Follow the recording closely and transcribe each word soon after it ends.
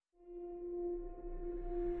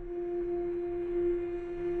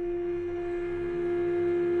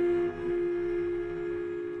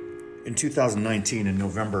in 2019, in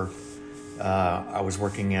November, I was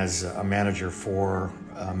working as a manager for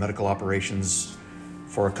medical operations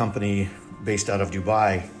for a company based out of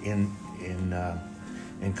Dubai in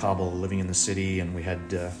Kabul, living in the city, and we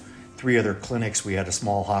had 3 other clinics. We had a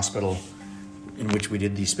small hospital in which we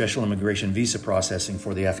did the special immigration visa processing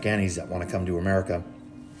for the Afghanis that want to come to America.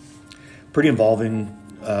 Pretty involved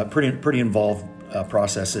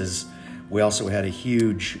processes. We also had a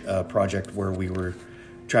huge project where we were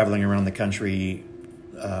traveling around the country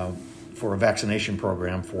for a vaccination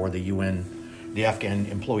program for the UN, the Afghan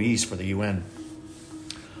employees for the UN,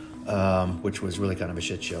 which was really kind of a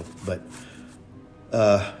shit show. But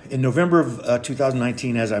in November of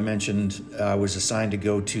 2019, as I mentioned, I was assigned to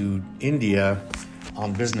go to India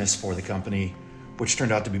on business for the company, which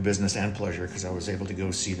turned out to be business and pleasure because I was able to go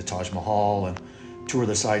see the Taj Mahal and tour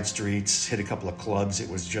the side streets, hit a couple of clubs. It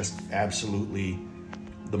was just absolutely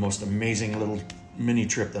the most amazing little mini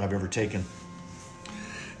trip that I've ever taken.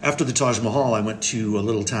 After the Taj Mahal, I went to a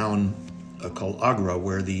little town called Agra,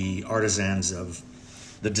 where the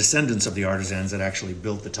descendants of the artisans that actually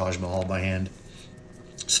built the Taj Mahal by hand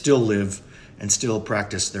still live and still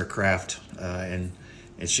practice their craft. And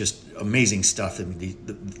it's just amazing stuff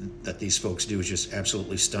that these folks do is just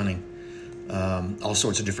absolutely stunning. All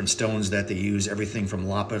sorts of different stones that they use, everything from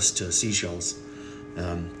lapis to seashells,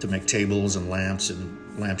 to make tables and lamps and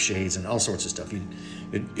lampshades and all sorts of stuff.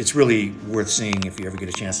 It's really worth seeing if you ever get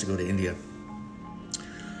a chance to go to India.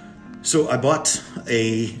 So I bought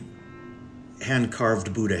a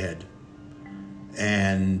hand-carved Buddha head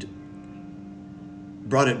and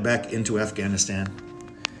brought it back into Afghanistan.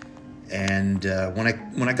 And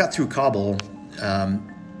when I got through Kabul,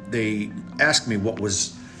 they asked me what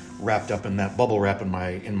was wrapped up in that bubble wrap in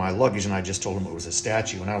my luggage, and I just told them it was a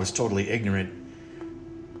statue, and I was totally ignorant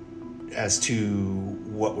as to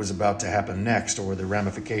what was about to happen next or the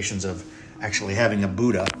ramifications of actually having a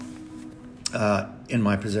Buddha in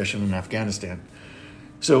my possession in Afghanistan.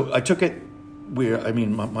 So I took it.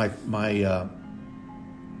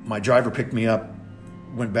 My driver picked me up,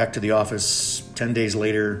 went back to the office. 10 days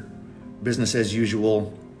later, business as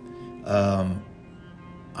usual. I'm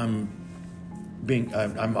on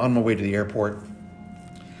my way to the airport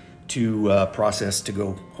to process to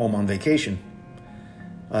go home on vacation.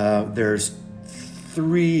 There's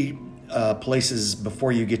 3 places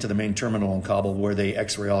before you get to the main terminal in Kabul where they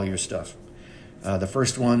x-ray all your stuff. The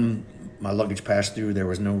first one, my luggage passed through. There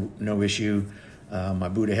was no issue. My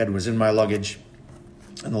Buddha head was in my luggage.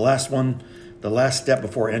 And the last one, the last step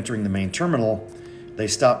before entering the main terminal, they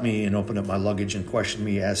stopped me and opened up my luggage and questioned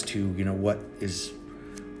me as to, what is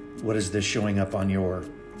this showing up on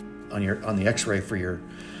the x-ray for your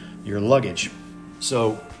luggage.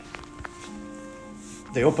 So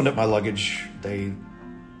they opened up my luggage, they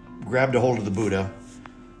grabbed a hold of the Buddha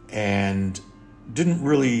and didn't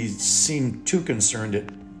really seem too concerned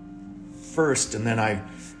at first. And then I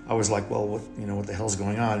was like, well, what the hell's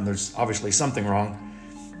going on? And there's obviously something wrong.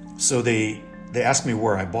 So they asked me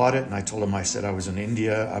where I bought it, and I told them, I said I was in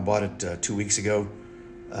India. I bought it 2 weeks ago.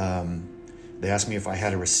 They asked me if I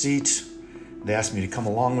had a receipt. They asked me to come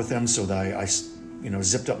along with them, so that I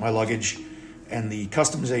zipped up my luggage. And the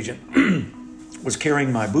customs agent was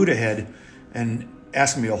carrying my Buddha head and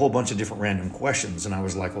asking me a whole bunch of different random questions. And I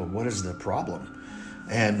was like, well, what is the problem?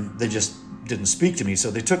 And they just didn't speak to me. So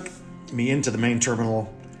they took me into the main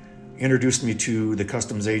terminal, introduced me to the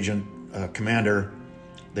customs agent commander.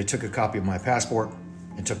 They took a copy of my passport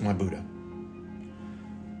and took my Buddha.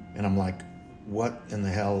 And I'm like, what in the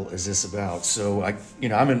hell is this about? So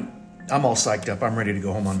I'm all psyched up. I'm ready to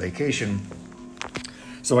go home on vacation.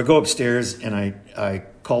 So I go upstairs and I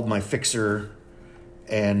called my fixer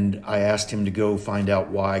and I asked him to go find out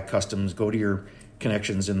why customs, go to your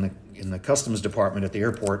connections in the customs department at the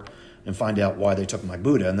airport and find out why they took my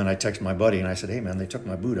Buddha. And then I texted my buddy and I said, hey man, they took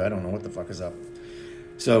my Buddha. I don't know what the fuck is up.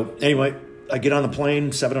 So anyway, I get on the plane.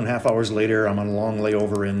 7.5 hours later, I'm on a long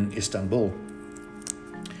layover in Istanbul.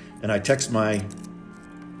 And I text my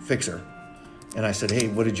fixer and I said, hey,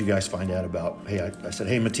 what did you guys find out about? I said,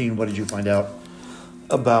 hey, Mateen, what did you find out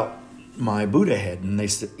about my Buddha head? And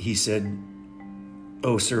he said,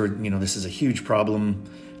 oh, sir, this is a huge problem.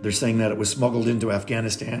 They're saying that it was smuggled into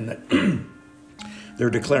Afghanistan, that they're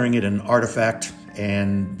declaring it an artifact,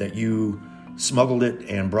 and that you smuggled it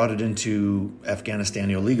and brought it into Afghanistan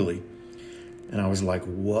illegally. And I was like,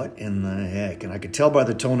 what in the heck? And I could tell by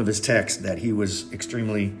the tone of his text that he was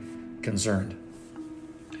extremely concerned.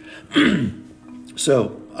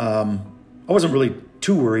 So I wasn't really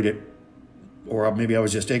too worried, or maybe I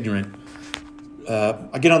was just ignorant.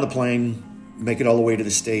 I get on the plane, make it all the way to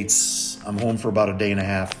the States. I'm home for about a day and a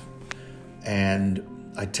half. And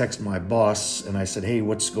I text my boss and I said, "Hey,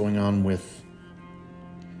 what's going on with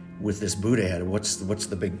this Buddha head? What's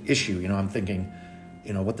the big issue?" I'm thinking,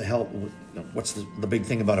 what the hell? What's the big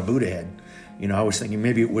thing about a Buddha head? I was thinking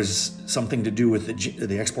maybe it was something to do with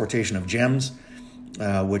the exportation of gems,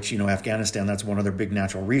 which Afghanistan, that's one of their big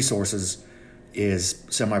natural resources, is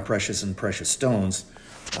semi-precious and precious stones,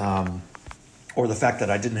 or the fact that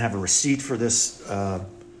I didn't have a receipt for this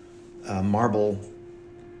marble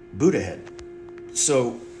Buddha head.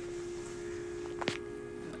 So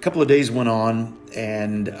a couple of days went on,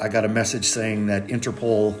 and I got a message saying that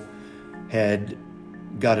Interpol had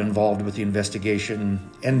got involved with the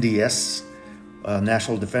investigation. NDS,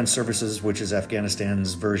 National Defense Services, which is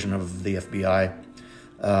Afghanistan's version of the FBI,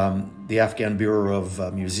 the Afghan Bureau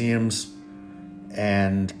of Museums,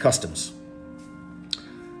 and Customs.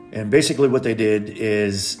 And basically what they did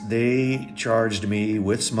is they charged me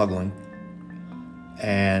with smuggling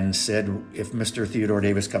and said if Mr. Theodore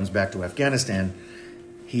Davis comes back to Afghanistan,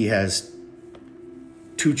 he has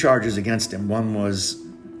 2 charges against him. One was,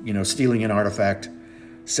 stealing an artifact,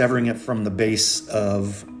 severing it from the base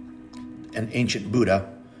of an ancient Buddha,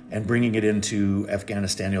 and bringing it into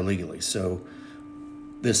Afghanistan illegally. So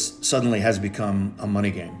this suddenly has become a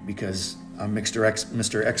money game because I'm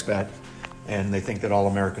Mr. Expat, and they think that all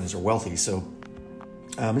Americans are wealthy. So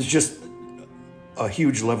it's just a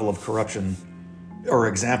huge level of corruption, or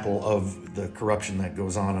example of the corruption that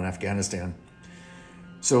goes on in Afghanistan.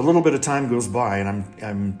 So a little bit of time goes by, and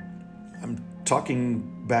I'm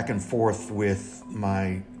talking back and forth with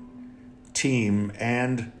my team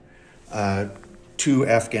and 2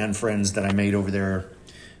 Afghan friends that I made over there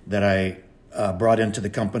that I brought into the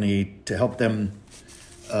company to help them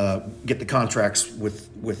get the contracts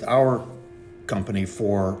with our company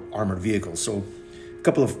for armored vehicles. So a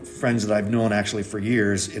couple of friends that I've known actually for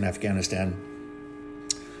years in Afghanistan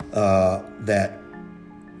that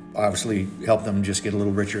obviously helped them just get a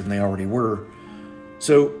little richer than they already were.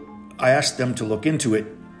 So I asked them to look into it.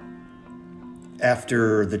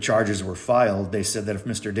 After the charges were filed, they said that if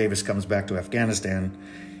Mr. Davis comes back to Afghanistan,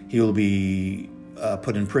 he will be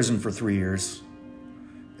put in prison for 3 years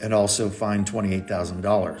and also fined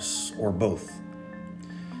 $28,000 or both.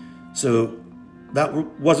 So that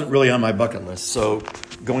wasn't really on my bucket list. So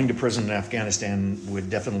going to prison in Afghanistan would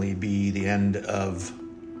definitely be the end of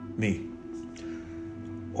me.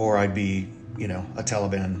 Or I'd be, a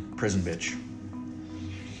Taliban prison bitch.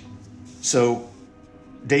 So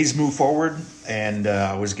days move forward, and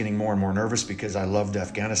I was getting more and more nervous because I loved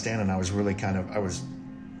Afghanistan, and I was really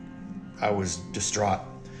I was distraught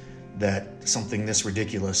that something this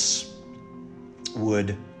ridiculous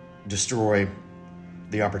would destroy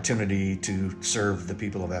the opportunity to serve the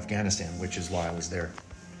people of Afghanistan, which is why I was there.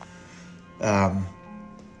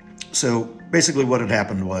 So basically what had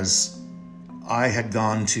happened was I had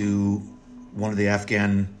gone to one of the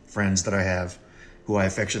Afghan friends that I have, who I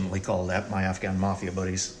affectionately call my Afghan mafia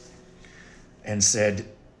buddies, and said,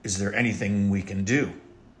 "Is there anything we can do?"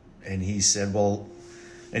 And he said,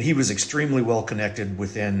 and he was extremely well connected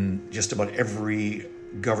within just about every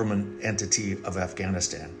government entity of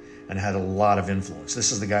Afghanistan and had a lot of influence.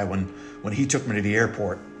 This is the guy, when he took me to the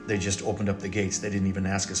airport, they just opened up the gates. They didn't even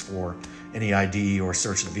ask us for any ID or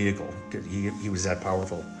search the vehicle. He was that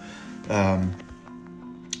powerful.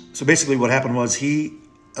 So basically what happened was he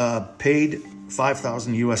paid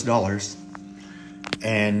 $5,000 US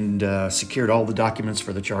and secured all the documents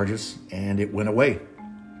for the charges, and it went away.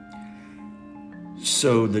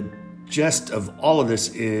 So the gist of all of this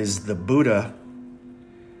is the Buddha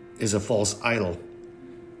is a false idol.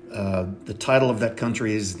 The title of that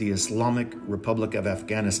country is the Islamic Republic of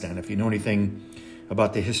Afghanistan. If you know anything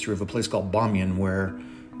about the history of a place called Bamyan, where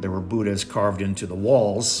there were Buddhas carved into the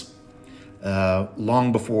walls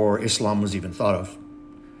long before Islam was even thought of.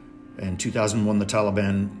 In 2001, the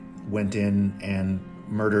Taliban went in and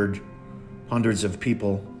murdered hundreds of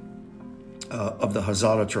people of the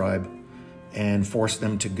Hazara tribe and forced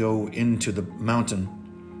them to go into the mountain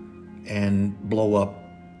and blow up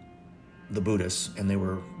the Buddhists, and they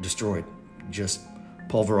were destroyed, just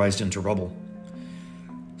pulverized into rubble.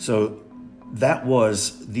 So that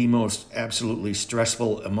was the most absolutely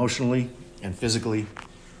stressful emotionally and physically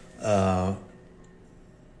of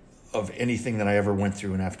anything that I ever went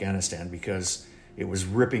through in Afghanistan, because it was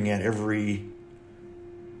ripping at every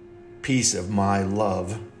piece of my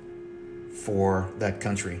love for that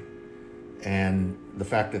country. And the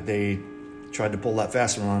fact that they tried to pull that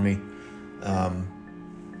faster on me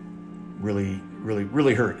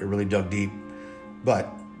really hurt. It really dug deep.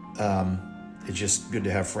 But it's just good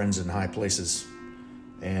to have friends in high places.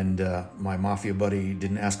 And my mafia buddy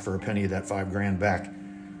didn't ask for a penny of that $5,000 back.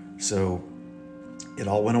 So it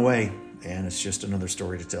all went away, and it's just another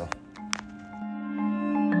story to tell.